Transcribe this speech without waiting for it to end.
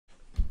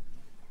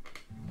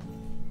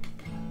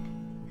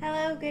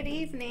good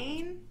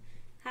evening.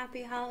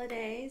 Happy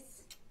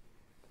holidays.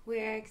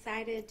 We're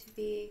excited to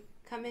be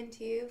coming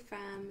to you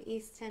from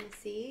East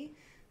Tennessee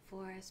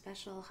for a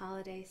special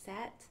holiday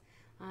set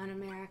on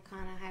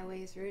Americana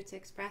Highways Roots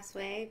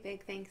Expressway.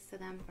 Big thanks to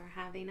them for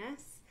having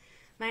us.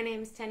 My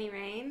name's Teni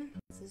Rane.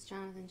 This is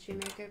Jonathan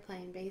Shoemaker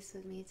playing bass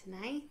with me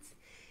tonight,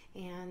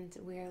 and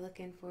we're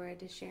looking forward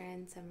to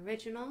sharing some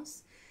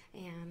originals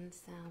and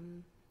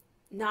some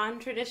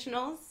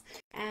non-traditionals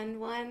and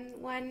one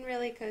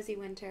really cozy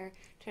winter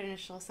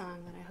traditional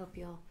song that I hope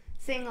you'll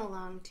sing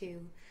along to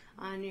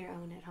on your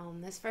own at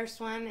home. This first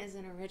one is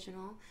an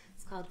original.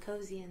 It's called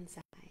Cozy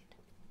Inside.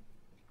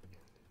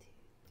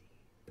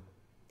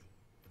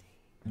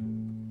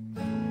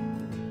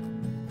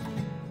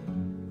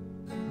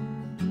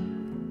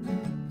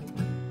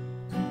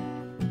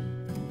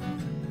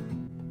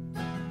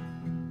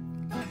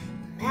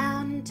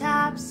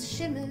 Mountaintops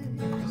shimmer,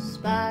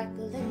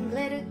 sparkle and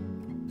glitter.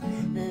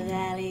 The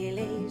valley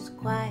lays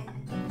quiet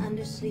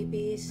under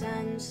sleepy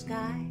sun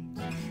skies,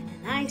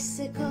 and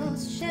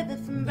icicles shiver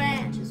from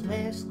branches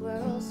where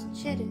squirrels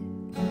chitter.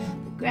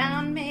 The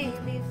ground may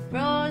be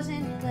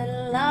frozen, but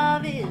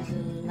love is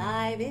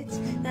alive. It's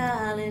the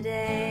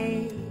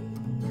holiday.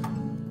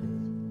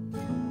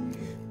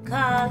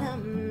 Call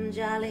 'em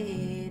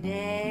jolly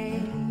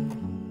days.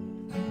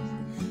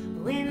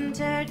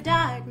 Winter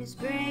darkness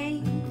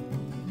brings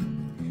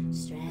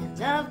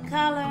strands of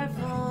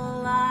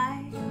colorful light.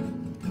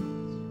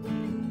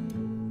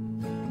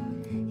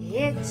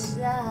 It's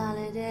the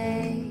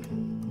holiday.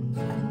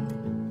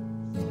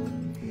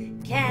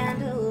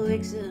 Candle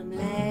wicks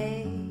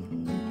ablaze.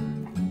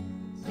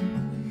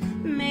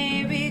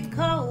 Maybe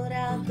cold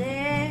out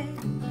there,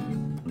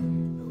 but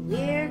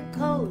we're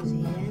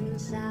cozy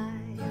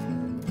inside.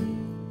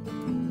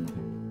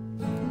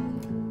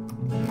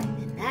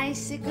 An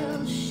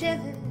icicle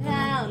shiver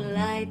out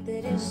light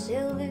that is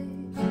silver.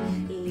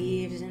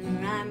 Leaves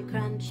and rhyme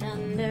crunch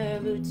under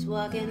boots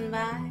walking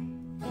by.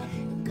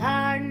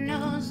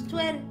 Cardinals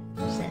twitter,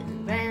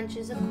 setting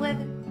branches a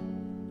quiver,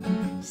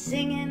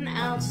 singing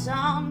out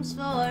songs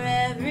for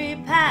every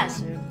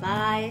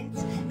passerby.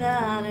 It's the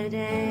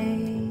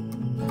holiday.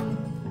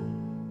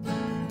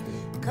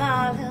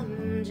 Call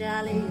 'em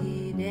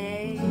jolly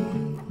days.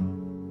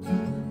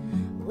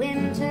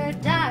 Winter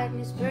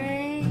darkness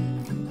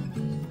brings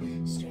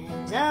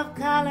strands of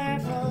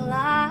colorful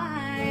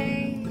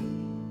light.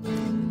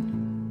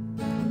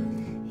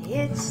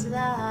 It's the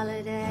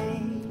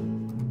holiday.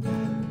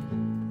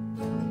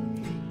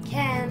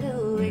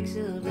 Candle wicks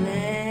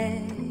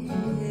ablaze.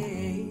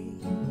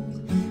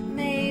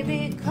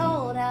 Maybe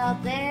cold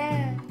out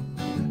there,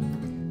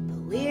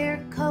 but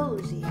we're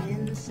cozy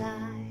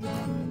inside.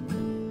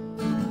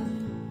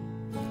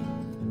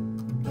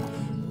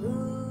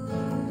 Ooh.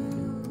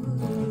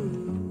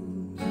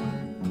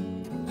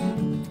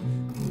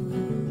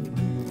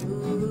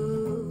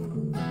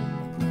 Ooh.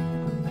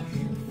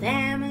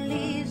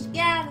 Families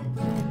gather,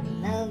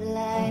 love,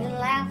 light, and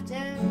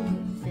laughter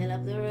fill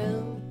up the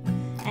room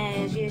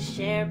as you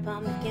share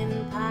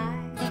pumpkin pie.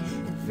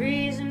 The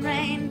freezing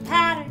rain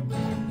patters,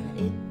 but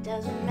it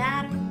doesn't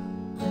matter.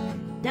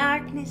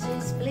 Darkness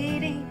is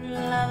fleeting,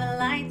 love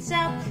lights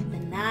up the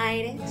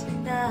night. It's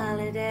the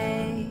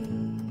holidays.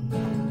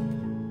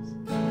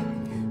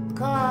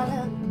 Call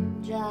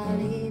 'em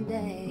jolly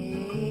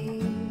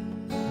days.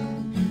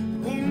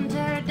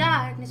 Winter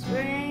darkness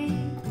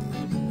brings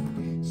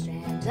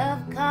strands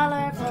of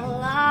colorful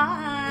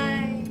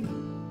light.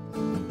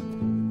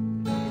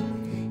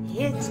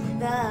 It's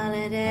the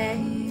holiday.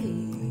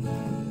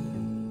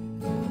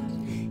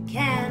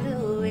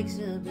 Candle wicks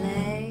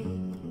ablaze.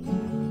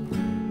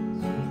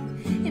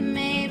 It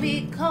may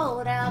be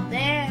cold out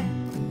there,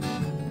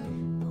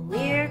 but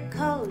we're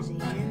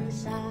cozy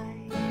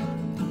inside.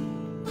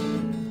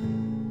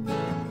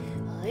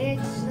 Oh,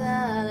 it's the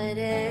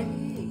holiday.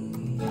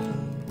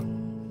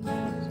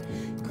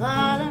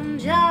 Call 'em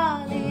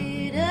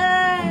jolly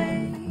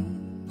days.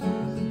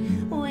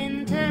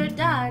 Winter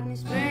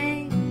darkness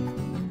brings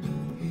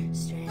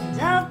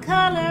of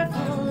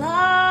colorful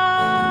lights.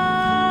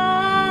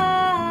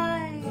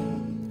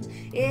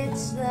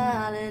 It's the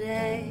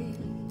holiday.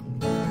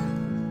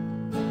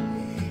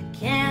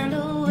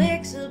 Candle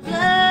wicks ablaze.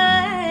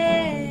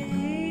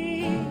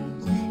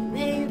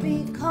 May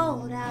be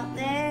cold out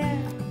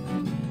there,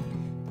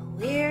 but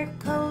we're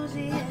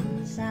cozy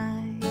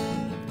inside.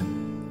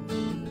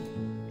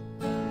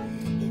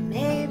 It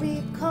may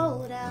be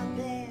cold out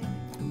there,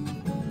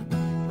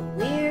 but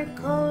we're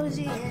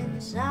cozy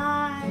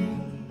inside.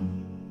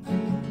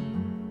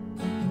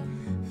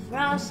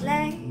 Frost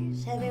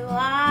lays heavy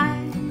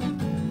white.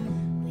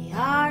 We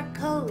are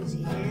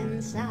cozy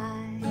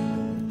inside.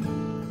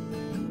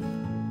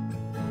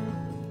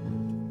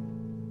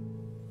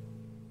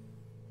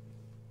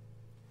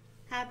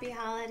 Happy Happy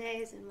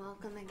holidays and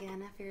welcome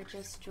again if you're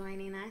just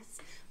joining us.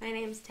 My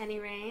name's Teni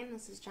Rane.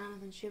 This is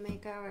Jonathan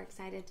Shoemaker. We're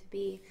excited to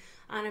be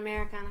on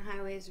Americana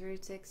Highways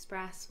Routes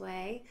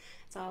Expressway.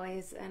 It's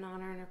always an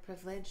honor and a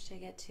privilege to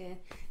get to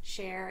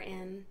share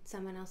in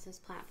someone else's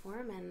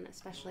platform, and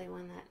especially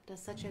one that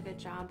does such a good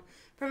job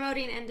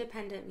promoting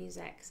independent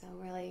music. So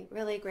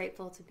really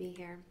grateful to be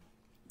here.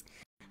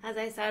 As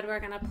I said,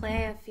 we're going to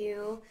play a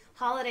few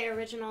holiday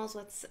originals.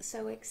 What's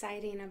so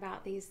exciting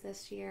about these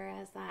this year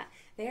is that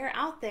they're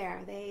out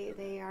there.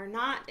 They are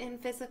not in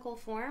physical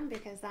form,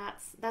 because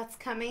that's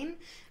coming,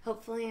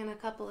 hopefully in a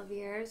couple of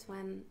years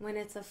when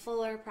it's a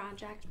fuller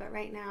project. But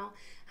right now,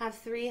 have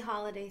 3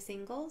 holiday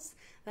singles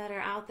that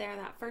are out there.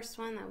 That first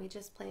one that we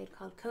just played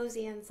called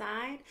Cozy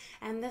Inside,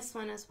 and this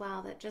one as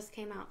well that just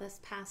came out this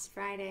past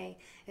Friday.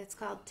 It's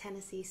called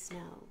Tennessee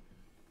Snow.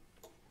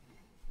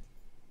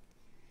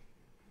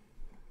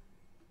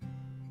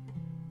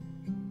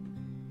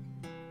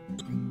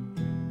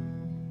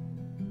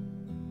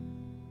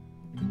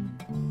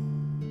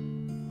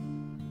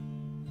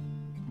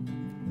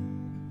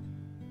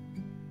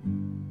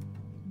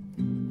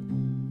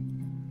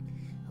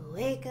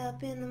 Wake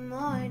up in the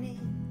morning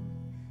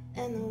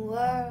and the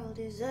world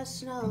is a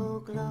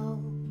snow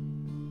globe.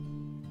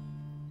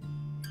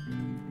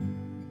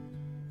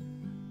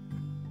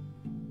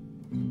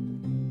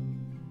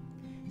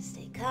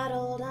 Stay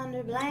cuddled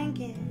under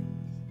blankets,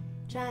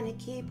 trying to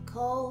keep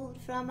cold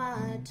from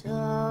my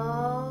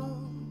toes.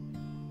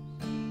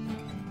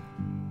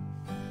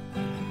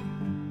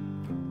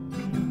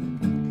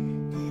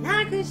 And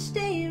I could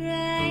stay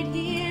right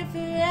here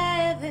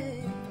forever,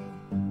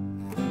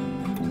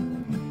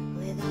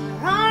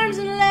 arms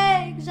and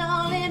legs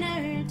all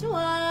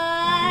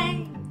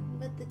intertwined.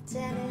 But the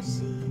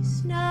Tennessee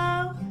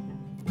snow,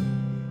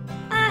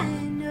 I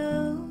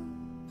know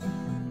it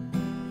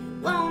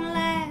won't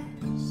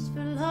last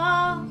for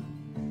long,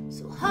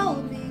 so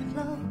hold me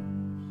close.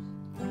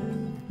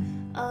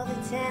 Oh, the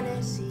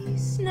Tennessee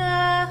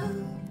snow,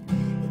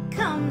 it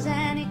comes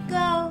and it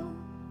goes.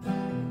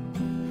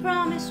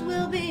 Promise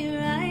we'll be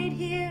right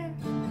here,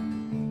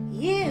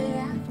 year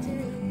after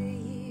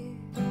year.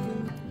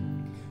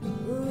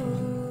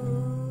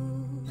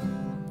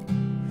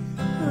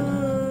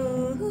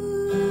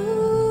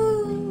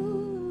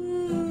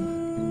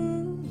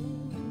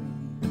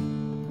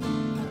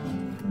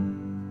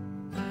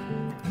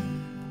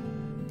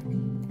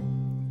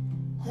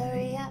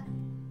 Hurry up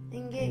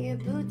and get your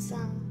boots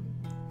on,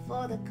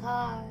 for the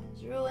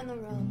cars ruin the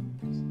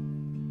roads.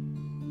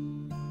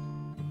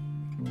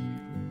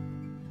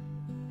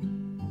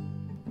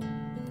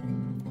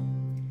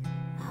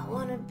 I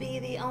wanna be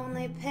the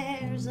only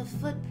pairs of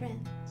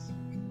footprints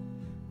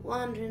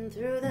wandering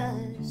through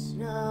the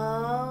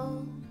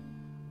snow.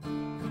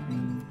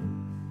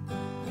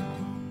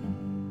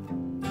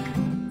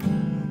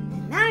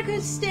 And I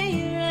could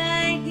stay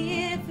right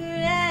here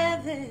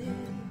forever,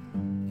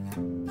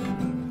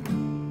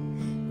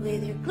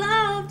 with your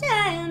gloved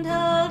hand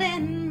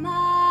holding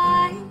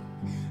mine.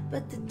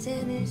 But the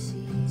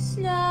Tennessee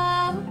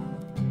snow,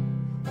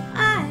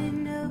 I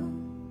know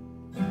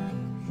that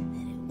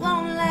it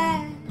won't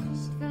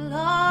last for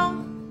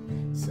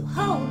long, so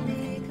hold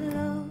me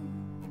close.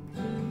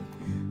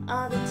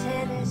 Oh, the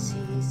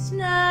Tennessee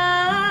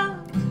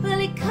snow, well,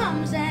 it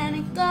comes and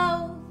it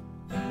goes.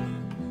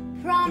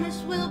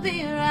 Promise we'll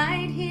be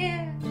right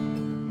here,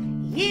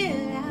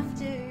 year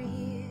after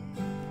year.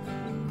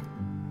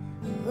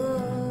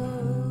 Ooh.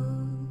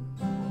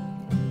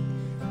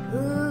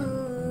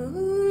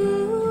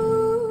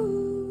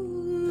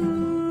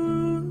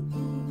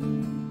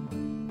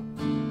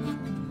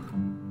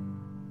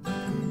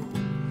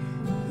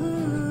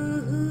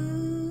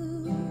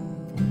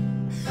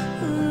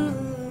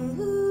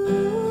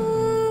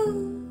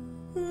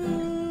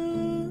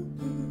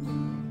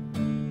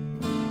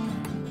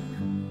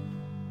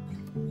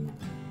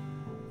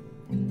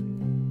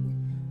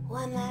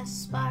 One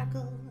last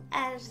sparkle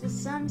as the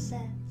sun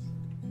sets.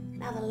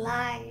 Now the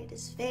light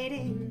is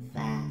fading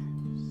fast.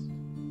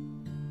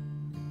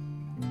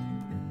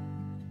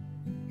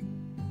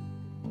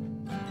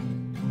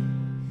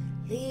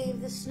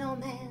 Leave the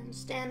snowman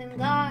standing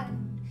guard,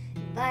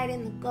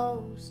 inviting the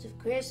ghost of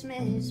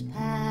Christmas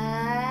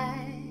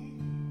past.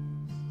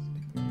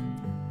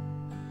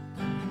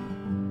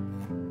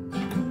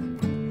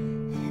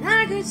 And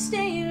I could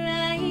stay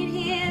right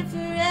here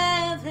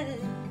forever,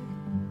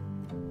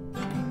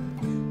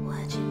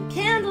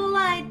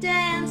 candlelight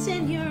dance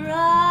in your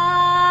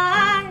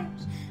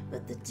eyes.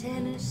 But the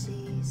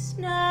Tennessee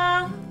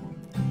snow,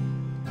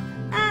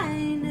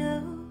 I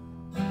know,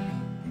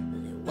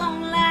 but it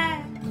won't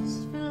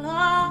last for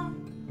long,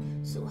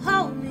 so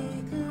hold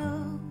me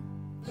close.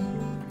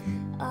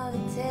 Oh,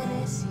 the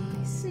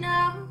Tennessee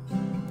snow,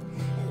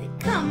 and it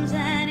comes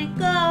and it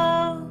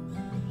goes.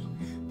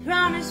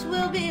 Promise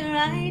we'll be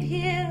right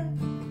here,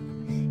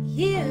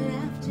 year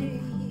after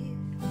year.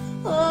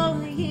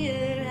 Oh,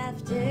 year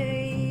after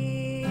year.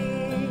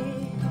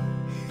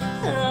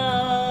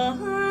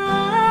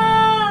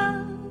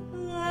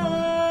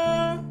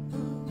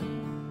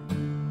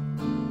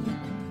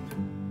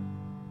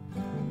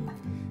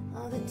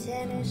 the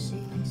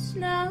Tennessee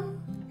snow,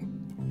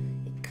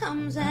 it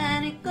comes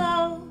and it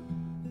goes.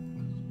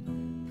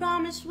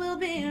 Promise we'll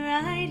be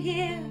right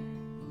here,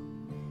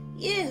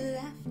 year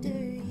after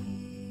year.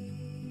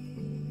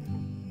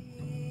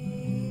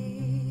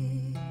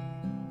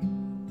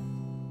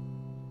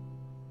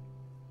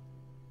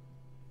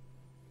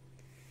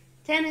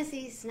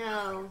 Tennessee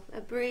snow,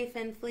 a brief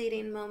and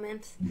fleeting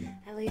moment,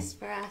 at least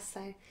for us.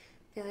 I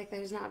feel like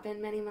there's not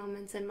been many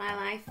moments in my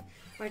life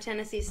where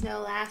Tennessee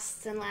snow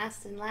lasts and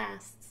lasts and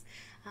lasts.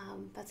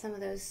 But some of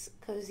those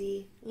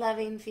cozy,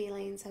 loving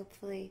feelings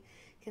hopefully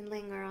can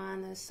linger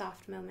on, those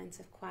soft moments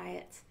of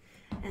quiet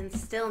and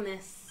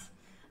stillness.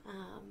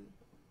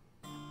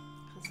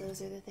 Because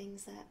those are the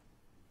things that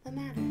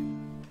matter,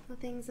 the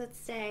things that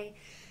stay.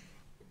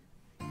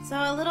 So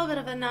a little bit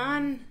of a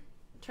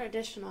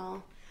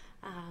non-traditional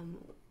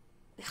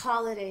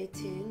holiday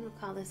tune. We'll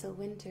call this a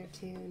winter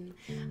tune.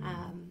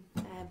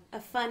 A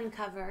fun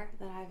cover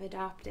that I've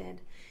adopted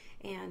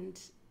and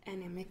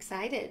I'm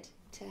excited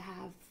to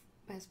have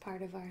as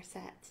part of our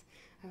set.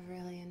 I've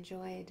really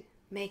enjoyed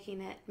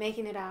making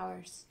it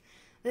ours.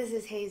 This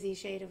is Hazy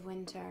Shade of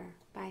Winter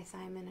by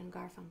Simon and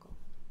Garfunkel.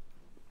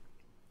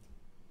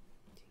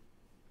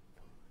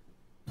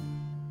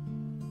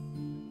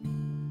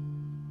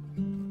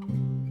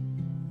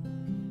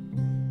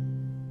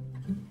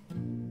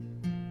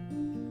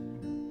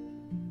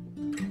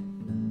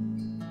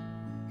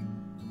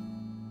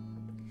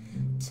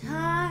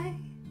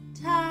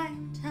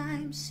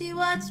 Time, see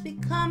what's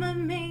become of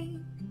me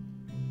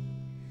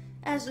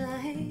as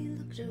I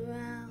looked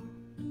around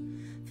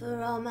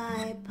for all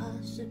my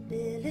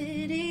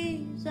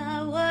possibilities.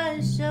 I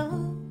was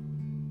so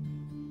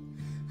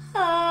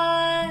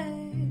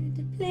hard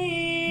to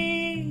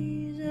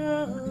please.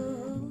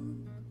 Oh,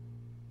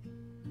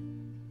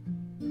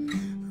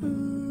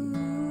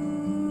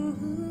 ooh,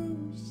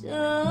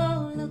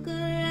 so look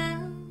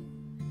around.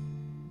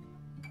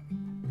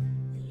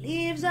 The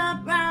leaves are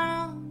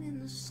brown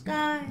and the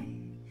sky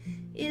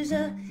is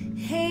a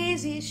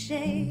hazy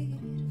shade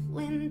of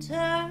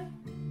winter.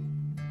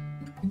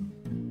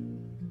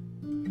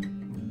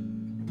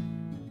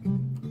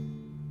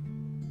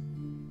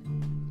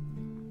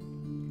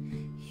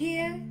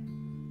 Hear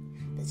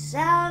the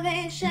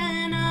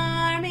Salvation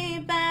Army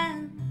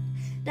band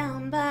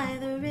down by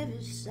the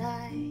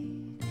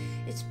riverside.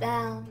 It's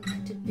bound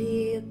to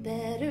be a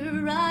better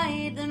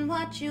ride than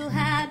what you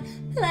had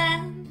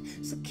planned.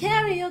 So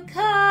carry your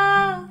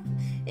car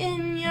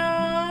in your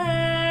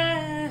hand.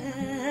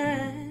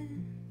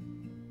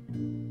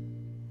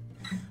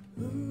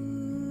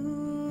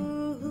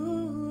 Ooh,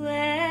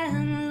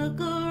 and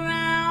look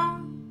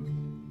around.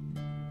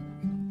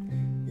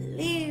 The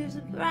leaves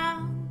are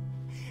brown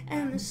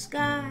and the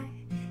sky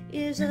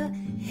is a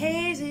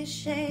hazy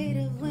shade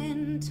of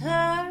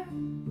winter.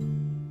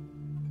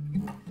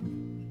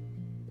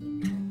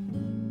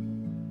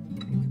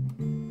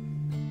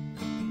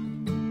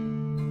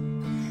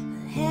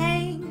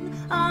 Hang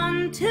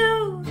on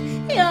to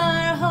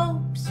your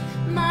hopes,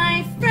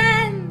 my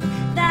friend.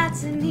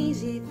 That's an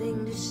easy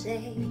thing to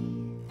say.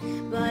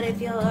 But if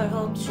your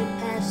hopes should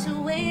pass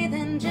away,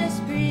 then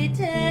just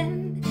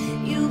pretend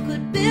you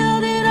could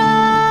build it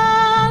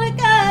all again.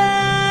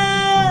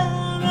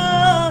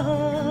 Oh,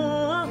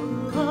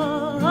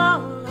 oh,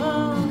 oh,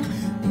 oh.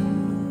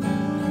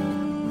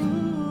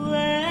 Ooh,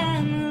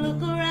 and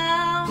look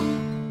around.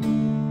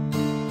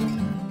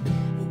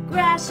 The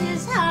grass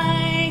is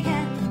high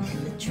and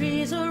the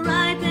trees are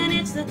ripe, and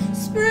it's the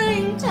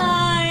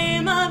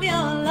springtime of your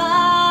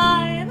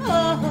life.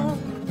 Oh.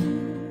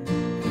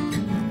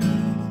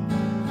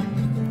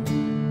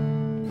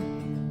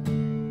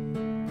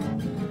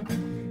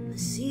 The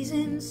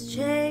seasons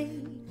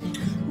change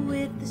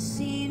with the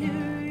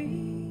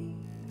scenery,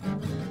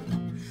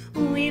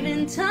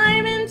 weaving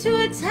time into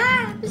a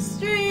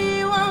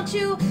tapestry. Won't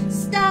you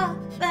stop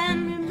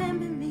and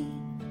remember me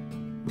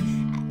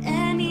at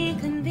any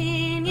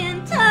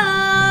convenient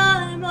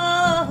time?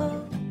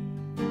 Oh.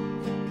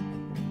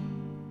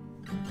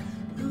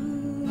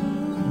 Ooh,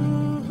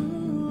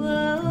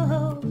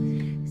 oh.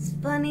 It's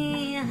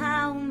funny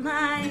how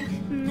my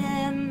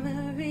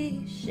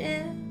memory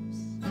shifts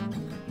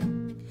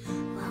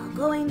while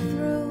going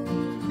through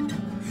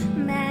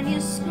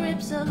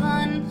manuscripts of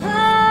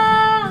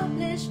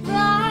unpublished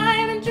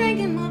rhyme and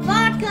drinking my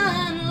vodka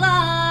and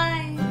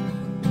lime.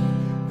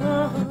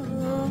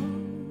 Oh,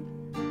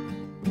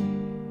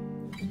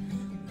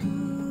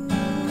 ooh,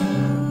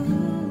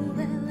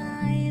 well,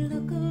 I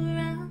look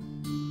around.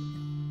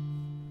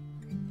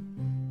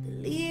 The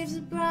leaves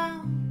are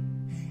brown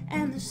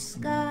and the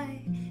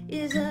sky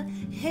is a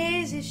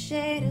hazy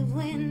shade of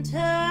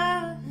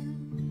winter.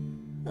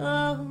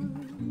 Oh.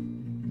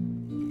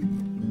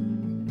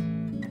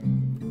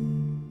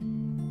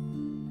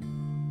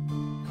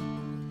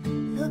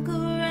 Look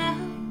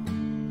around,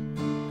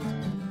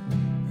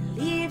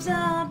 the leaves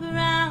are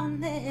brown,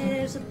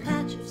 there's a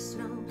patch of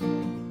snow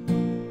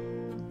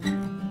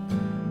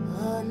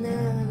on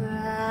the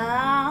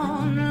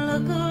ground.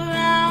 Look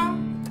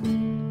around,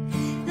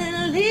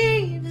 the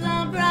leaves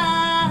are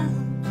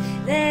brown,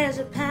 there's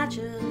a patch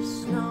of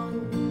snow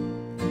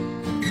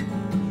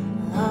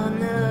on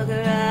the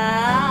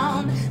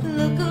ground.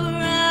 Look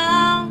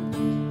around,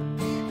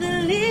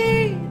 the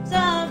leaves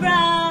are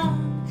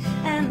brown,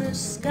 and the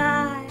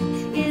sky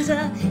is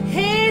a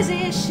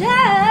hazy shade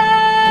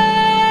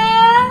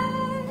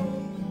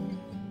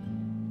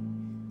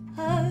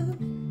of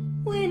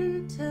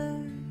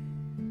winter.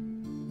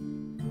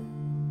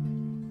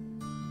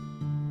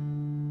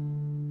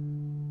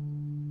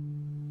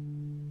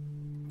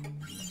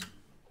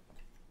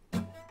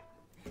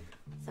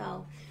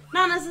 So,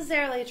 not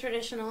necessarily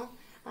traditional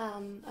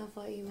of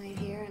what you might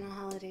hear in a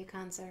holiday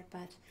concert,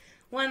 but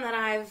one that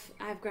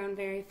I've grown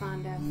very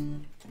fond of,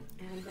 and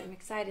I'm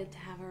excited to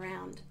have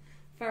around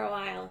for a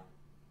while.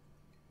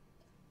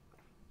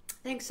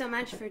 Thanks so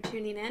much for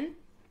tuning in.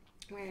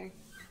 We're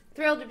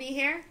thrilled to be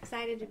here,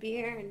 excited to be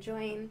here,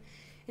 enjoying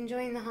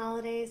the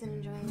holidays and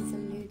enjoying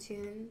some new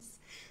tunes.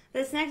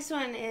 This next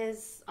one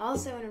is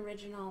also an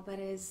original, but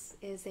is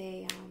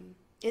a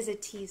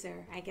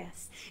teaser, I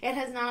guess. It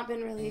has not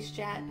been released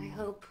yet. I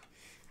hope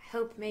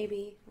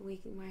maybe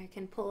I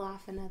can pull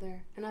off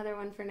another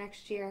one for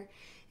next year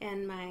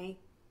in my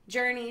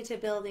journey to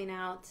building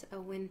out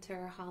a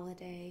winter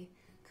holiday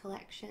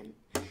collection.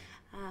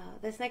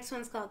 This next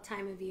one's called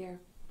Time of Year,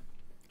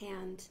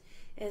 and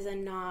is a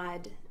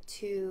nod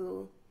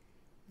to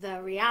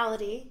the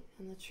reality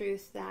and the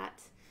truth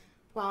that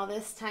while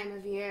this time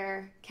of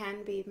year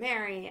can be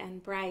merry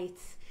and bright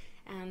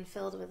and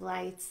filled with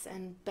lights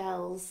and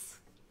bells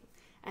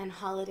and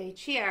holiday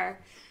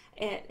cheer,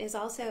 it is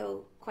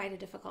also quite a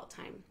difficult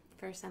time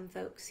for some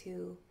folks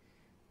who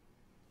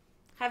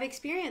have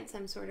experienced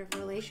some sort of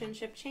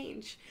relationship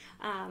change,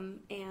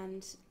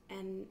 and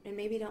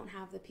maybe don't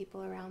have the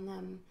people around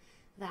them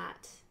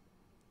that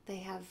they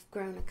have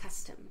grown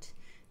accustomed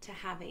to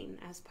having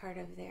as part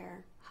of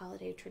their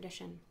holiday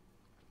tradition.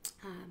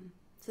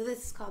 So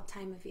this is called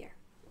Time of Year.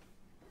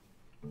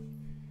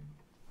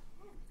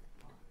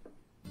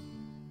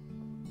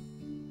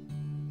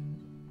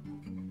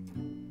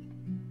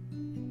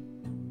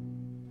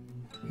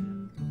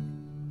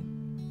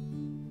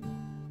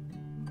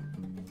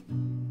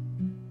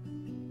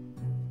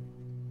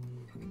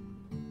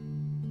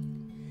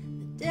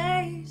 The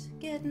days are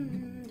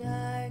getting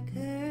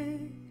darker,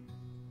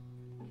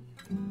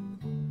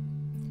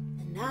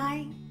 the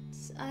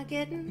nights are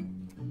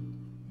getting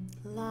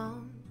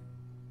long.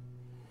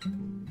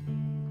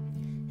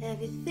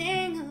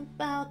 Everything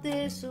about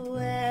this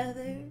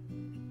weather,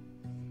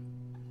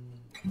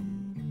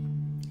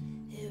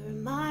 it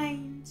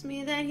reminds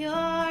me that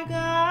you're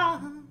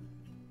gone.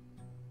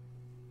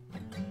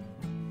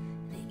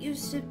 It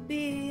used to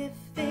be a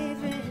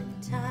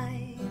favorite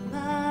time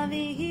of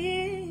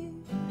year.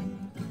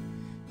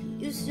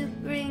 It used to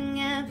bring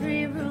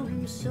every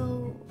room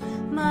so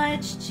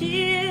much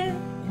cheer.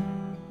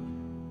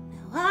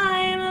 Now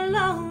I'm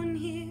alone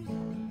here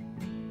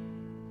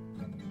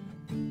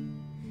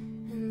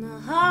in the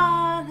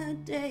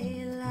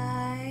holiday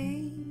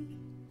lights.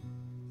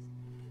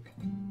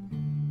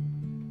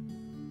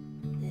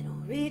 They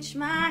don't reach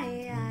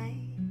my eyes.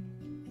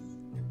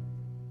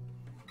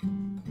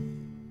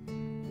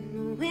 And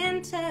the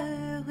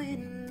winter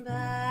wind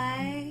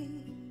bites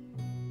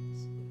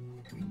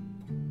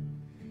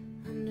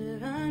under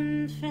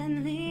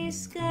unfriendly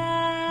skies.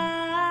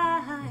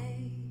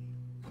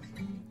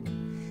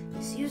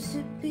 This used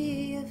to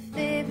be a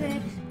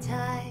favorite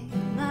time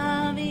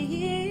of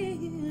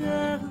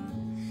year.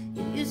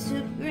 It used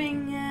to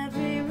bring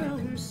every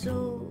room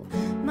so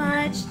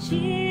much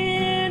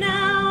cheer.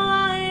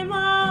 Now I'm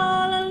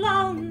all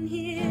alone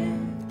here.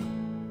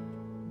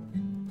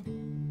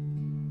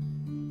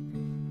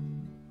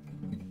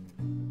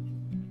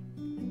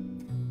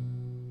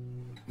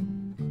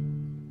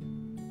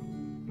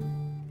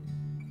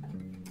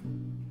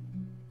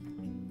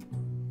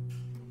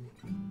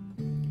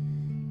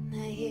 I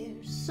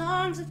hear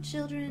songs of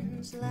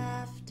children's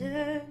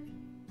laughter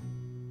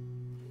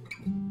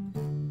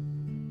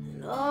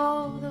and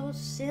all those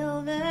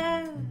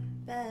silver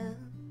bells,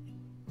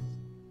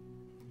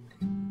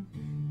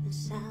 the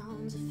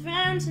sounds of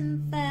friends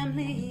and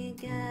family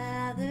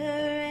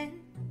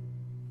gathering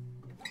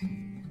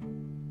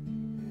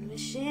and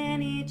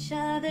wishing each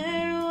other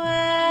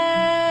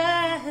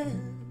well.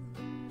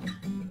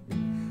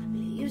 It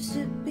used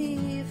to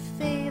be a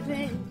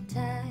favorite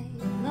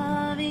time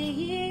of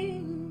year.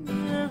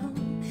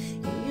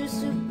 It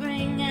used to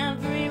bring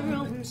every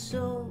room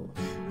so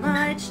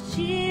much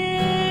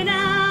cheer.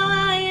 Now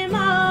I am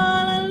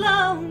all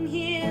alone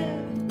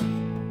here,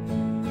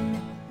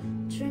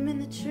 trimming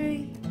the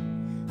tree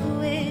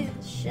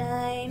with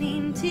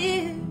shining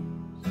tears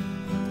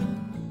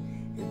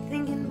and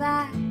thinking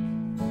back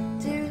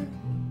to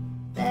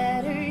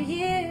better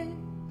years,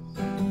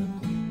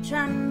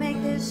 trying to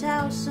make this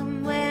house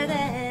somewhere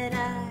that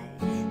I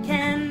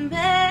can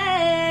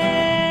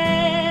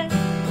bear.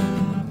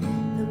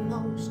 The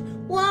most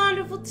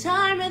wonderful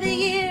time of the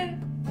year.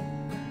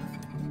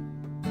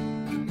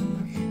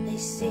 They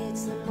say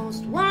it's the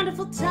most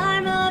wonderful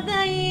time of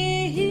the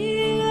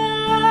year.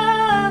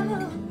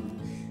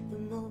 The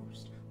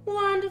most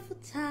wonderful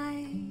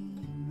time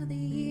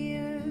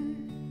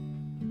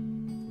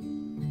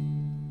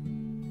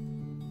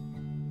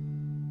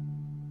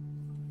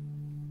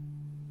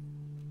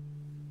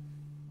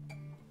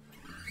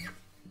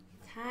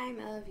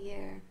of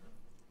year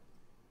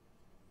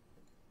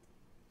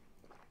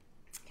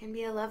can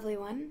be a lovely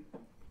one,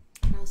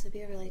 can also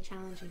be a really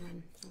challenging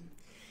one. So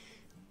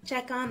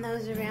check on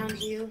those around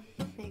you.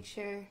 Make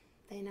sure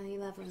they know you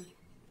love them.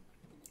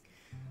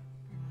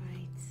 All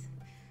right.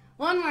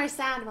 One more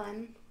sad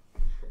one.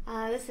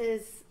 This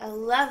is a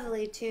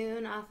lovely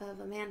tune off of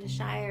Amanda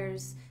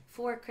Shire's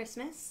For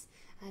Christmas,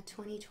 a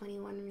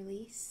 2021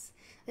 release.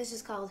 This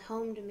is called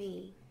Home to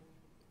Me.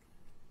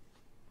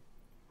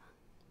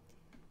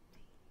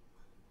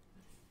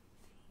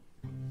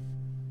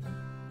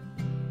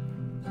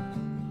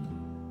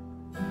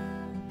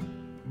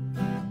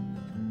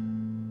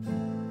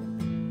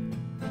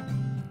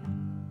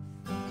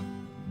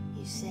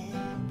 You said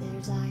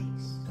there's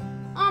ice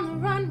on the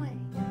runway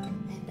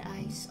and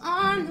ice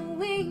on the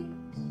wings.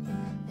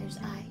 There's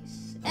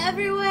ice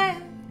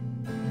everywhere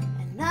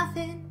and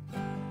nothing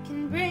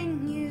can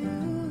bring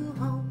you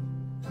home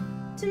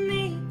to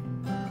me,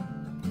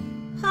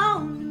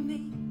 home to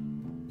me,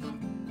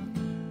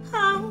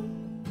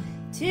 home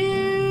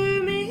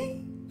to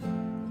me.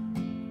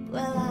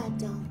 Well, I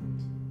don't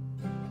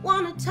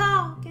want to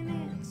talk and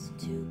it's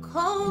too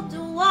cold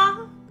to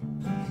walk.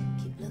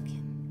 Keep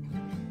looking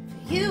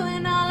for you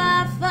and all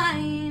I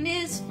find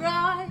is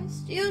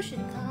frost. You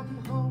should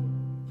come home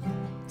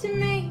to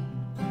me,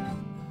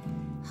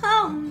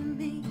 home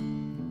to me,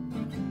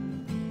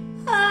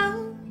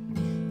 home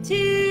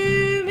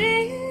to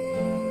me.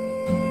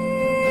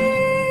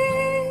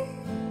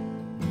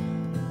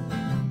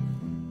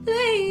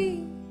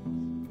 Please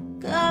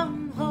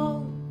come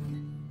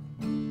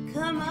home,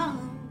 come on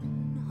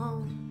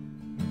home.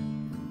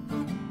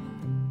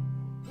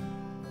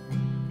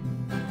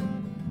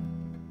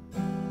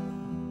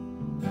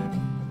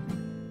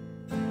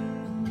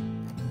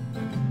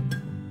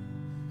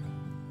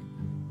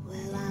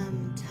 Well,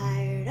 I'm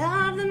tired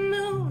of the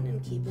moon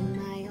and keeping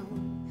my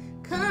own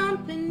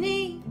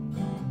company.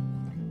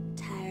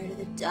 Tired of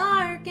the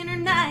dark inner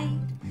night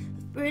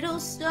of brittle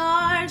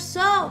stars. So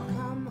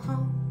come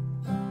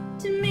home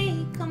to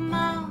me, come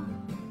on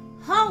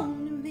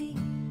home to me,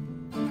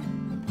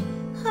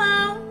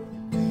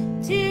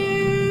 home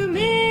to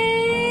me.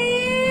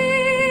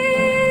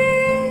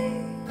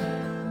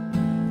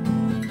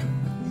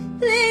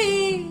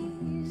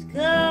 Please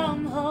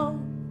come home,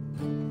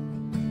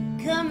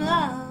 come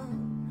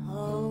on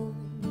home.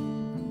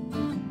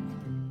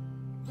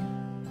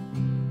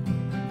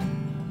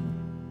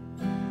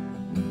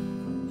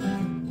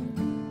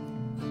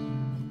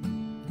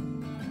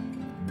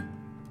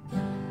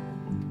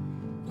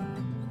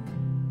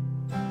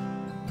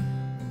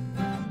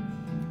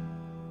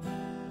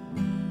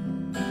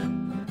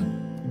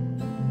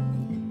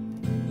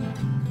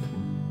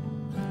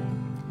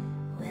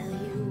 Well,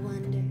 you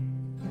wonder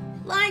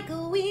like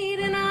a weed,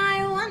 and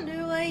I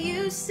wonder what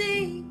you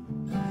see.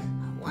 I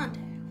wonder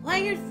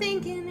what you're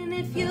thinking and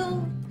if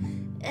you'll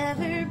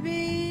ever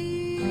be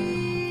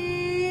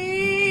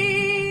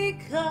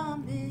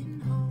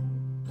coming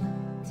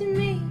home to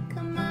me.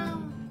 Come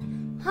on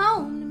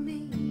home to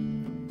me,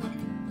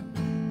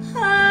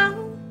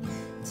 home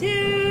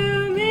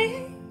to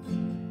me.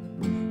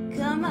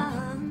 Come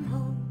on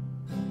home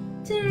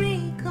to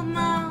me, come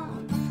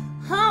on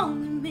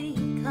home to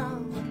me,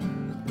 come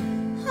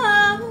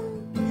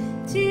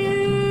home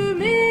to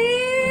me.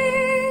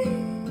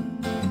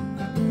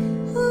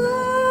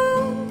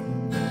 Ooh,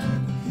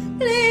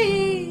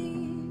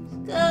 please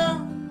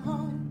come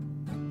home,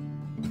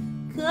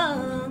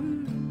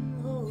 come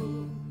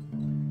home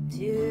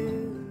to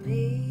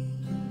me.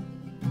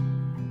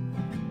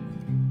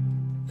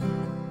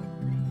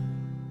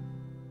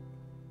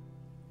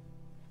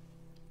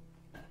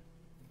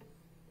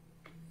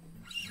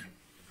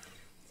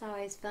 It's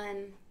always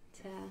fun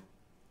to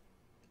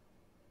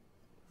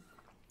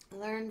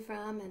learn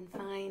from and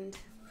find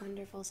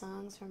wonderful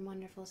songs from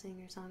wonderful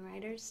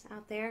singer-songwriters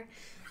out there.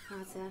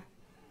 It's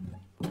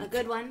a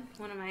good one.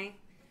 One of my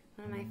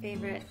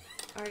favorite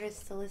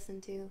artists to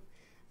listen to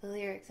the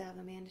lyrics of,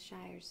 Amanda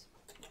Shire's.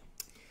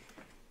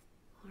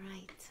 All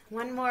right,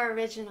 one more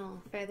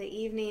original for the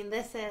evening.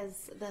 This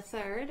is the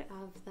third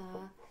of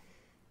the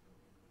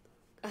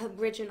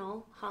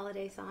original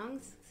holiday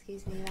songs.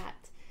 Excuse me, that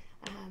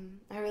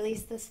I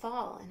released this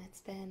fall, and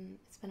it's been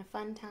a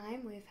fun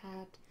time. We've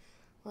had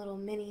a little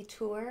mini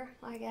tour,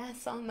 I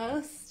guess,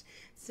 almost,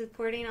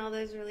 supporting all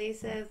those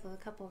releases, a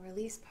couple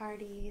release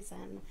parties,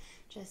 and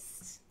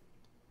just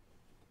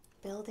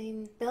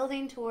building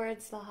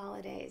towards the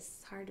holidays.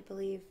 It's hard to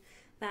believe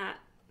that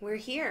we're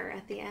here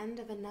at the end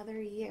of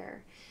another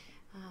year.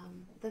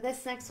 But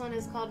this next one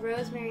is called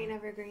Rosemary and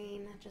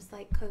Evergreen, just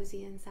like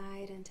Cozy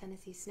Inside and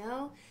Tennessee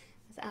Snow.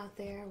 It's out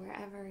there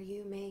wherever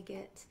you may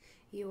get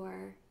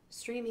your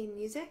streaming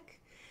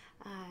music,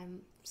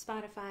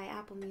 Spotify,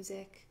 Apple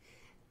Music,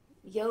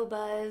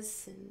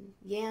 Yobuzz, and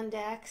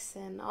Yandex,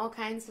 and all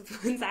kinds of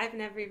ones I've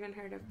never even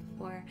heard of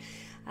before.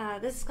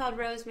 This is called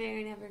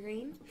Rosemary and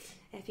Evergreen.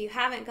 If you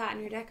haven't gotten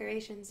your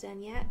decorations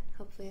done yet,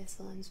 hopefully this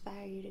will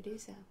inspire you to do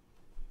so.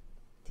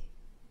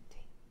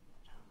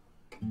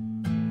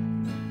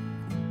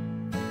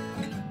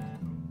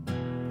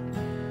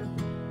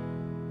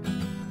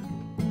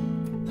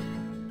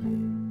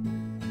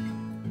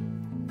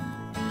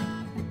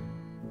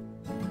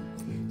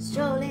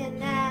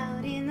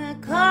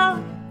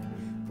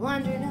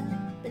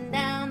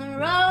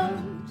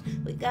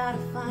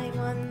 gotta find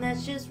one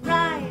that's just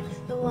right,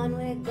 the one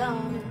we're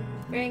gonna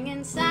bring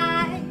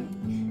inside.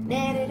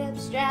 Net it up,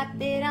 strap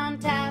it on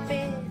top,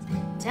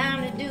 it's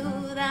time to do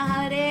the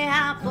holiday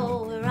hop.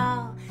 Oh, we're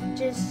all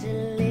just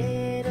a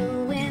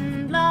little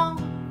wind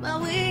blown,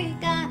 but we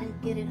gotta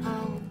get it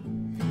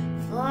home.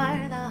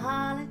 For the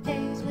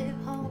holidays we're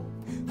home,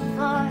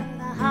 for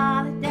the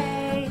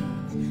holidays.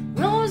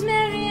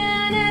 Rosemary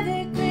and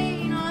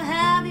evergreen, or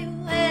have you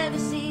ever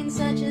seen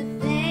such a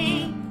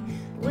thing?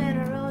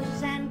 Winter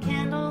roses and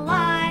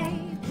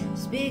candlelight,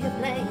 speaker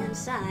playing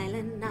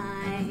silent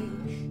night.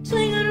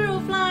 Swinging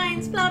roof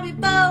lines, floppy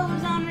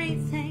bows on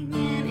wreaths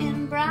hanging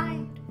in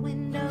bright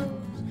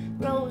windows.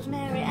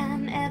 Rosemary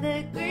and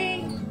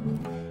evergreen,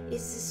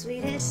 it's the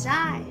sweetest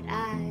sight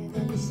I've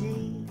ever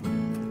seen.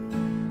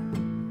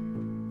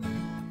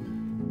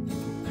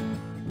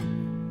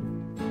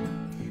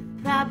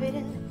 Prop it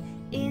up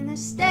in the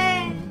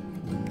stand,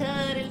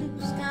 cut it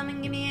loose, come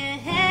and give me a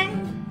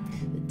hand.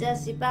 The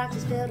dusty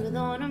boxes filled with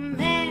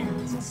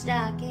ornaments and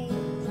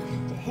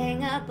stockings to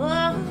hang up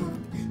above.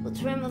 We'll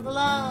trim with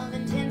love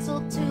and tinsel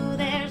too.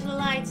 There's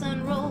lights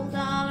unrolled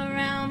all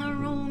around the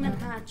room, and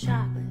hot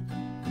chocolate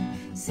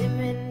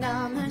simmering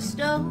on the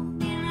stove.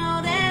 You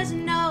know there's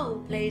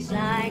no place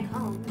like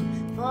home.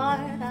 For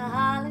the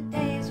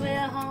holidays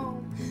we're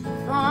home,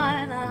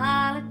 for the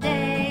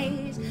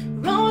holidays.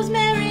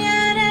 Rosemary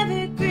and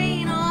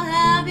evergreen, or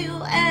have you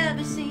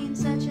ever seen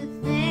such a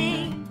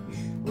thing?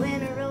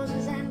 Winter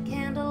roses and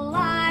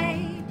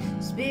candlelight,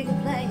 speaker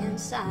playing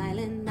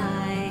silent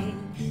night.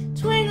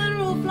 Twinkling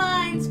roof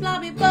lines,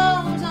 floppy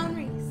bows on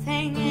wreaths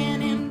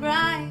hanging in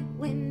bright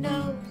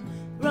windows.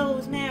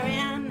 Rosemary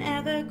and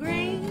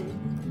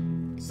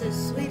evergreen, it's the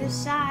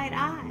sweetest sight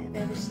I've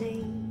ever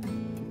seen.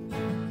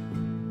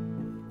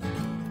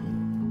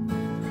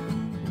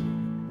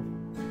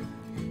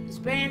 There's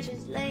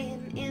branches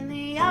laying in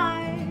the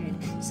yard,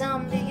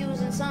 some to use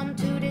and some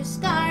to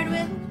discard.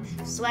 With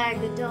swag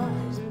the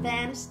doors and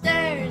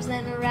banisters,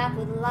 then wrap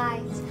with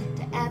lights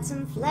to add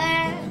some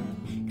flair.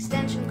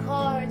 Extension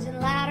cords and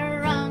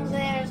ladder rungs,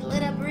 there's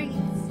lit up wreaths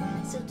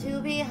still to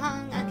be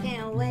hung. I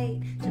can't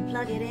wait to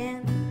plug it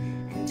in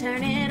and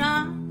turn it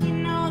on. You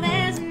know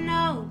there's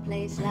no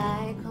place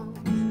like home.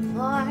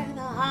 For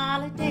the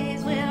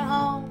holidays we're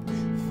home,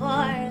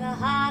 for the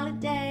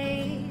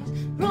holidays.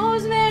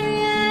 Rosemary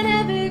and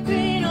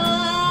evergreen, oh,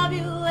 have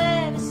you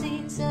ever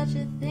seen such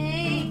a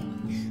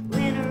thing?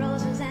 Winter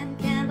roses and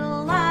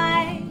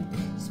candlelight,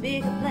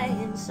 speaker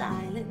playing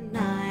silent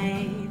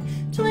night.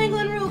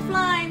 Twinkling roof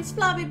lines,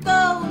 floppy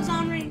bows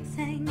on wreaths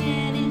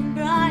hanging in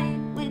bright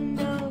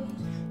windows.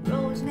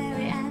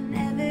 Rosemary and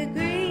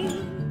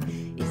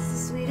evergreen, it's the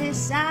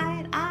sweetest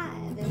sight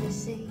I've ever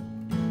seen.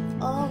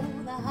 Oh,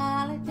 the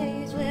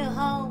holidays we're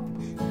home,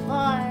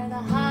 for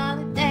the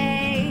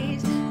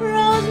holidays.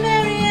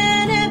 Rosemary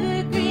and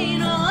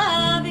evergreen, oh,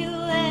 have you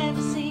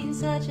ever seen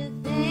such a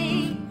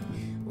thing?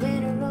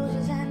 Winter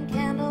roses and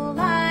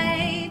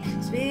candlelight,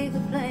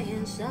 speaker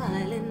playing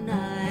silent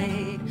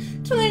night.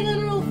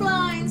 Twinkling roof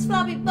lines,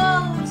 floppy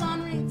bows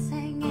on wreaths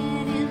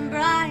hanging in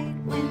bright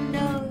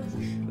windows.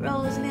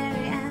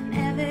 Rosemary and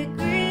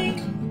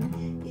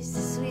evergreen, it's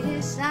the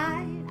sweetest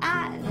sight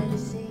I've ever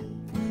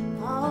seen.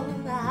 Oh,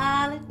 the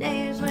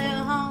holidays we're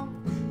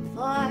home,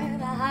 for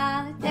the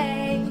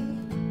holidays.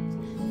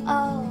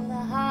 Oh, the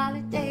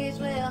holidays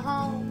we're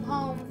home,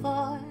 home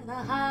for the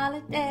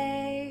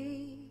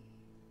holidays.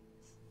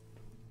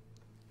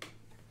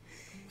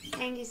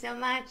 Thank you so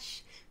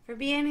much for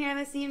being here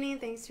this evening.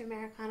 Thanks to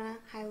Americana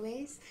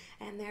Highways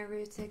and their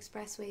Roots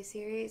Expressway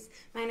series.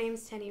 My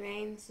name's Teni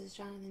Rane. This is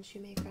Jonathan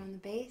Shoemaker on the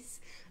bass.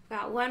 I've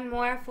got one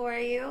more for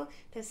you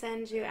to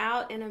send you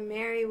out in a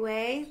merry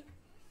way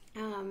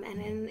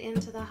and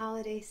into the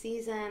holiday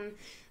season.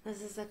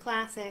 This is a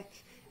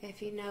classic.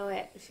 If you know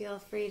it, feel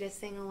free to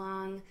sing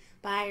along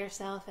by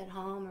yourself at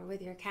home or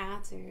with your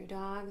cats or your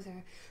dogs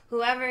or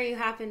whoever you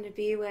happen to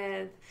be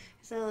with.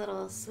 It's a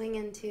little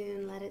swinging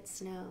tune, Let It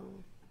Snow.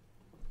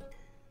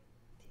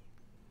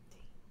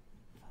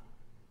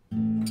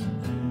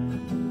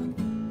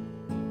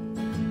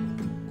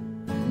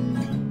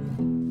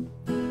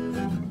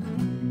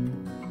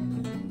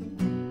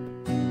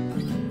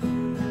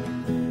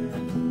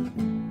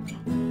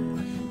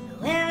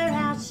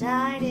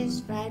 Outside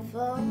is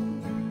frightful,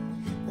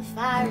 the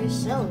fire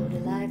is so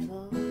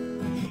delightful,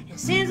 and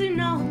since we've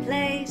no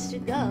place to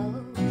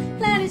go,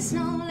 let it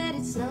snow, let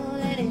it snow,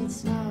 let it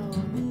snow.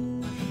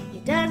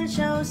 It doesn't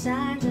show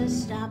signs of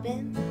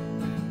stopping.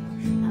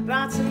 I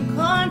brought some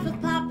corn for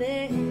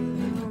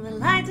popping, the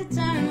lights are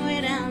turned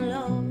way down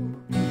low.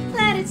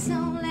 Let it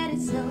snow, let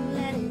it snow,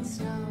 let it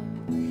snow.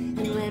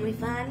 And when we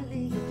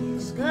finally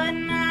kiss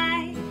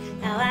goodnight,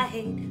 how I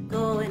hate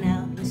going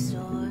out in the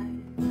store.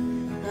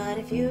 But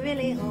if you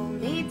really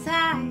hold me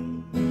tight,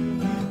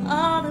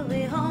 all the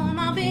way home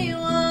I'll be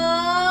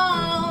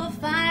warm. The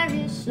fire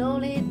is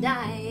slowly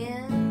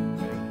dying,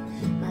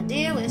 my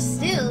dear, we're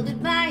still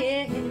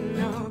goodbying.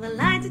 No, the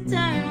lights are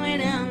turned way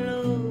down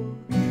low.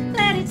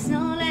 Let it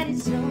snow, let it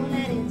snow,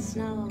 let it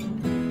snow.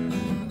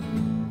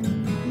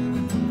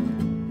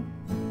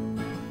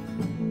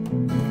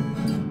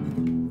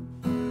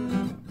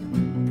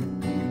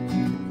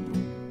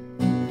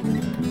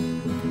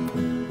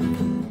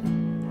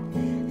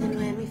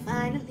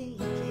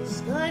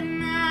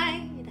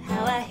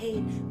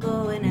 late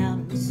going out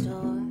in the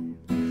store.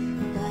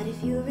 But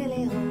if you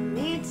really hold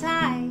me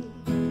tight,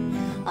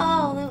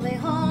 all the way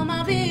home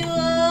I'll be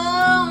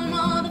warm.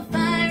 All the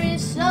fire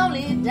is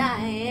slowly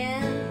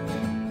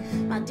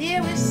dying. My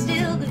dear, we're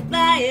still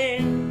goodbye.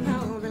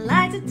 All the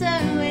lights are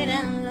turned way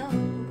down low.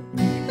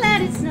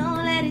 Let it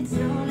snow, let it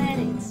snow, let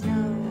it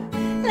snow.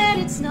 Let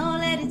it snow,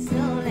 let it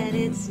snow, let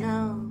it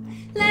snow.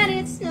 Let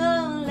it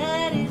snow,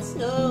 let it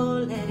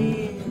snow, let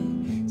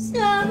it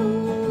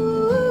snow.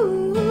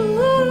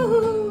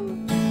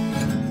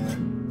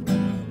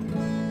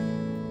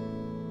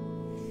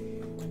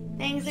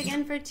 Thanks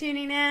again for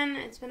tuning in.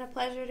 It's been a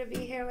pleasure to be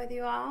here with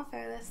you all for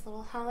this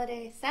little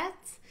holiday set.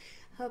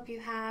 Hope you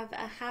have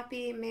a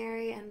happy,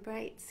 merry, and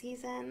bright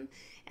season,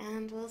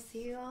 and we'll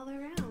see you all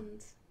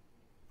around.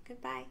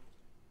 Goodbye.